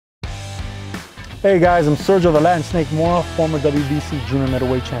Hey guys, I'm Sergio the Latin Snake Mora, former WBC junior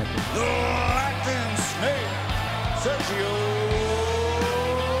middleweight champion. The Latin Snake, Sergio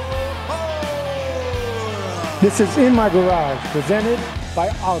Mora. This is In My Garage, presented by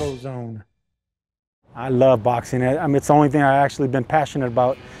AutoZone. I love boxing. I mean, it's the only thing I've actually been passionate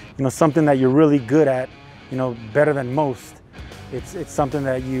about. You know, something that you're really good at, you know, better than most. It's something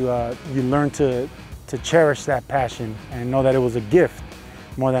that you learn to cherish that passion and know that it was a gift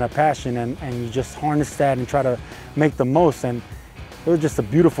more than a passion, and you just harness that and try to make the most. And it was just a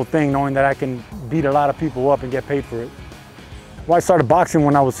beautiful thing knowing that I can beat a lot of people up and get paid for it. Well, I started boxing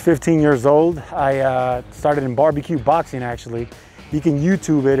when I was 15 years old. I started in barbecue boxing, actually. You can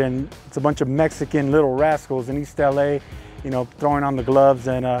YouTube it, and it's a bunch of Mexican little rascals in East LA, you know, throwing on the gloves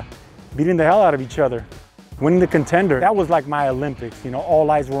and beating the hell out of each other. Winning the Contender, that was like my Olympics. You know, all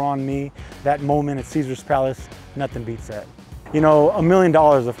eyes were on me. That moment at Caesar's Palace, nothing beats that. You know, $1 million,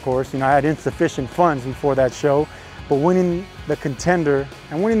 of course. You know, I had insufficient funds before that show, but winning the Contender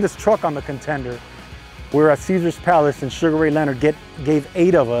and winning this truck on the Contender, we were at Caesar's Palace and Sugar Ray Leonard gave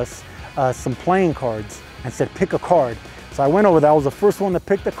 8 of us some playing cards and said, pick a card. So I went over there. I was the first one to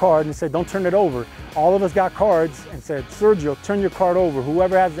pick the card and said, don't turn it over. All of us got cards and said, Sergio, turn your card over.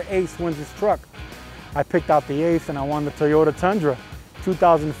 Whoever has the ace wins this truck. I picked out the ace and I won the Toyota Tundra.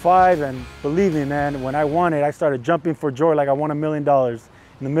 2005, and believe me, man, when I won it, I started jumping for joy like I won $1 million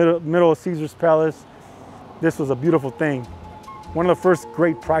in the middle of Caesar's Palace. This was a beautiful thing. One of the first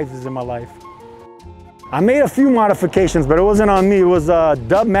great prizes in my life. I made a few modifications, but it wasn't on me. It was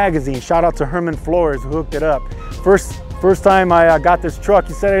Dub Magazine. Shout out to Herman Flores who hooked it up. First time I got this truck,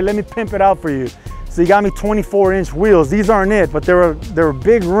 he said, hey, let me pimp it out for you. So he got me 24-inch wheels. These aren't it, but they were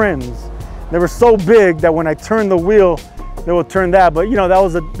big rims. They were so big that when I turned the wheel, they would turn that. But you know, that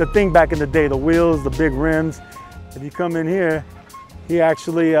was the thing back in the day, the wheels, the big rims. If you come in here, he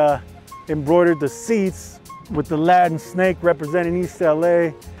actually embroidered the seats with the Latin Snake representing East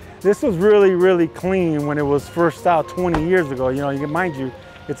LA. This was really, really clean when it was first out 20 years ago. You know, mind you,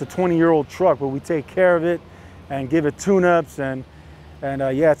 it's a 20-year-old truck, but we take care of it and give it tune-ups, and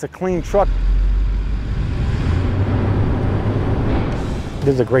yeah, it's a clean truck.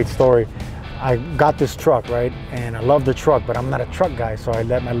 This is a great story. I got this truck, right? And I love the truck, but I'm not a truck guy, so I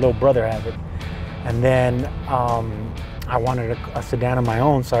let my little brother have it. And then I wanted a sedan of my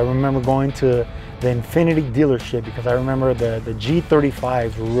own, so I remember going to the Infiniti dealership because I remember the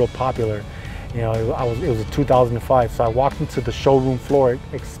G35s were real popular. You know, it was a 2005, so I walked into the showroom floor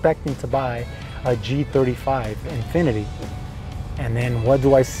expecting to buy a G35 Infiniti. And then what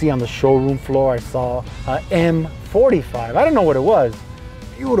do I see on the showroom floor? I saw a M45. I don't know what it was.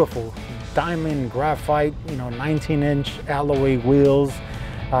 Beautiful. Diamond graphite, you know, 19-inch alloy wheels,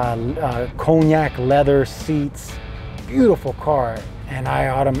 cognac leather seats, beautiful car. And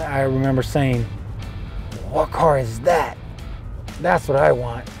I remember saying, what car is that? That's what I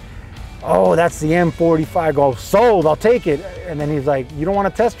want. Oh, that's the M45. I go, sold, I'll take it. And then he's like, you don't want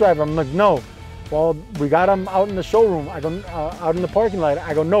to test drive it? I'm like, no. Well, we got them out in the showroom. I go, out in the parking lot.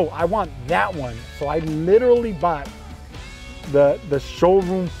 I go, no, I want that one. So I literally bought the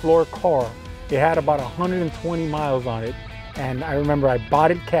showroom floor car. It had about 120 miles on it, and I remember I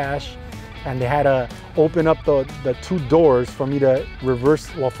bought it cash, and they had to open up the 2 doors for me to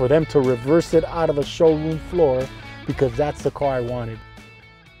reverse, well, for them to reverse it out of the showroom floor, because that's the car I wanted.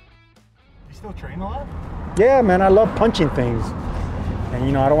 You still train a lot? Yeah, man, I love punching things, and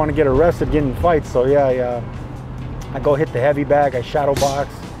you know, I don't want to get arrested getting in fights, so yeah, I go hit the heavy bag, I shadow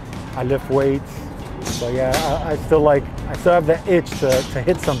box, I lift weights. So yeah, I still have that itch to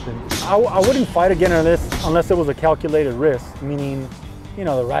hit something. I wouldn't fight again unless it was a calculated risk, meaning, you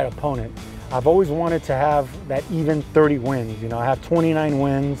know, the right opponent. I've always wanted to have that even 30 wins. You know, I have 29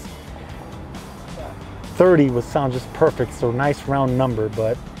 wins. 30 would sound just perfect, so nice round number.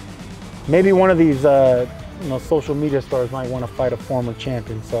 But maybe one of these, you know, social media stars might want to fight a former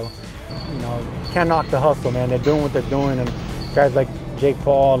champion. So, you know, can't knock the hustle, man. They're doing what they're doing, and guys like Jake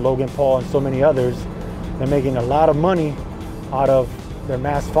Paul, Logan Paul, and so many others, they're making a lot of money out of their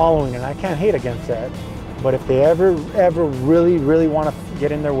mass following, and I can't hate against that. But if they ever really, really want to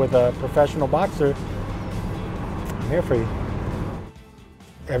get in there with a professional boxer, I'm here for you.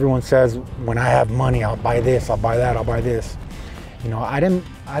 Everyone says, when I have money, I'll buy this, I'll buy that, I'll buy this. You know, I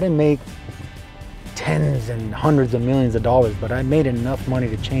didn't make tens and hundreds of millions of dollars, but I made enough money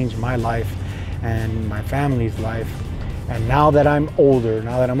to change my life and my family's life. And now that I'm older,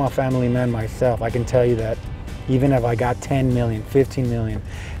 now that I'm a family man myself, I can tell you that even if I got 10 million, 15 million,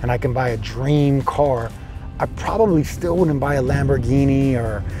 and I can buy a dream car, I probably still wouldn't buy a Lamborghini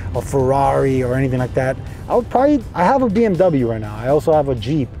or a Ferrari or anything like that. I have a BMW right now. I also have a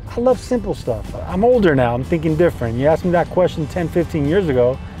Jeep. I love simple stuff. I'm older now, I'm thinking different. You asked me that question 10, 15 years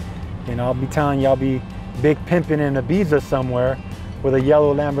ago, you know, I'll be telling you I'll be big pimping in Ibiza somewhere with a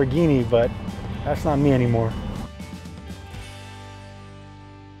yellow Lamborghini, but that's not me anymore.